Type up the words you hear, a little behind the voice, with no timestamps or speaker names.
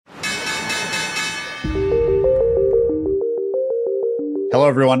Hello,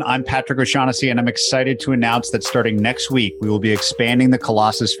 everyone. I'm Patrick O'Shaughnessy, and I'm excited to announce that starting next week, we will be expanding the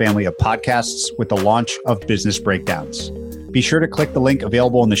Colossus family of podcasts with the launch of Business Breakdowns. Be sure to click the link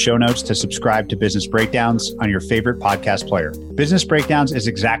available in the show notes to subscribe to Business Breakdowns on your favorite podcast player. Business Breakdowns is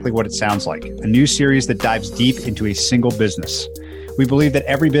exactly what it sounds like, a new series that dives deep into a single business. We believe that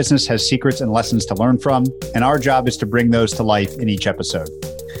every business has secrets and lessons to learn from, and our job is to bring those to life in each episode.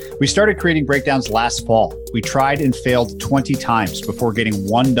 We started creating breakdowns last fall. We tried and failed 20 times before getting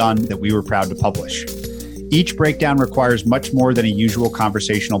one done that we were proud to publish. Each breakdown requires much more than a usual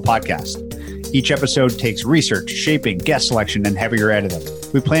conversational podcast. Each episode takes research, shaping, guest selection, and heavier editing.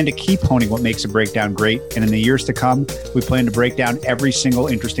 We plan to keep honing what makes a breakdown great, and in the years to come, we plan to break down every single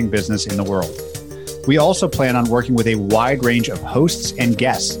interesting business in the world. We also plan on working with a wide range of hosts and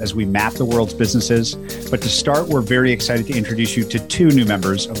guests as we map the world's businesses. But to start, we're very excited to introduce you to two new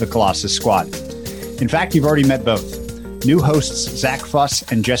members of the Colossus squad. In fact, you've already met both. New hosts Zach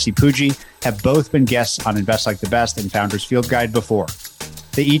Fuss and Jesse Pujji have both been guests on Invest Like the Best and Founders Field Guide before.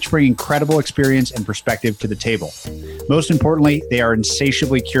 They each bring incredible experience and perspective to the table. Most importantly, they are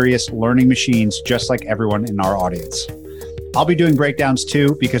insatiably curious learning machines, just like everyone in our audience. I'll be doing breakdowns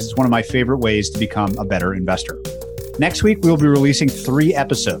too, because it's one of my favorite ways to become a better investor. Next week, we'll be releasing 3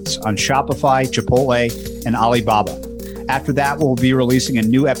 episodes on Shopify, Chipotle, and Alibaba. After that, we'll be releasing a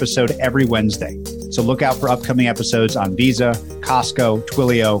new episode every Wednesday. So look out for upcoming episodes on Visa, Costco,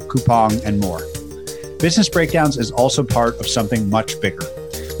 Twilio, Coupang, and more. Business Breakdowns is also part of something much bigger.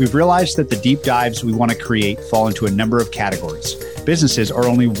 We've realized that the deep dives we want to create fall into a number of categories. Businesses are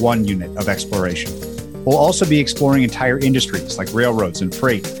only one unit of exploration. We'll also be exploring entire industries like railroads and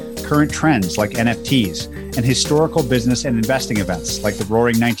freight, current trends like NFTs, and historical business and investing events like the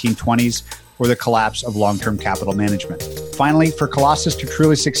Roaring 1920s or the collapse of long-term capital management. Finally, for Colossus to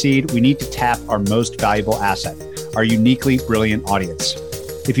truly succeed, we need to tap our most valuable asset, our uniquely brilliant audience.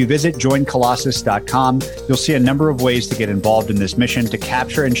 If you visit joincolossus.com, you'll see a number of ways to get involved in this mission to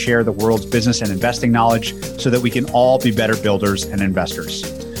capture and share the world's business and investing knowledge so that we can all be better builders and investors.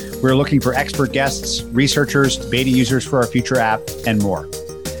 We're looking for expert guests, researchers, beta users for our future app, and more.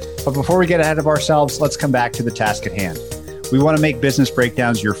 But before we get ahead of ourselves, let's come back to the task at hand. We want to make Business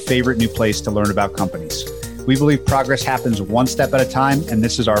Breakdowns your favorite new place to learn about companies. We believe progress happens one step at a time, and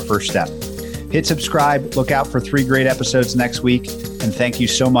this is our first step. Hit subscribe, look out for 3 great episodes next week, and thank you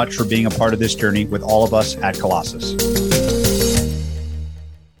so much for being a part of this journey with all of us at Colossus.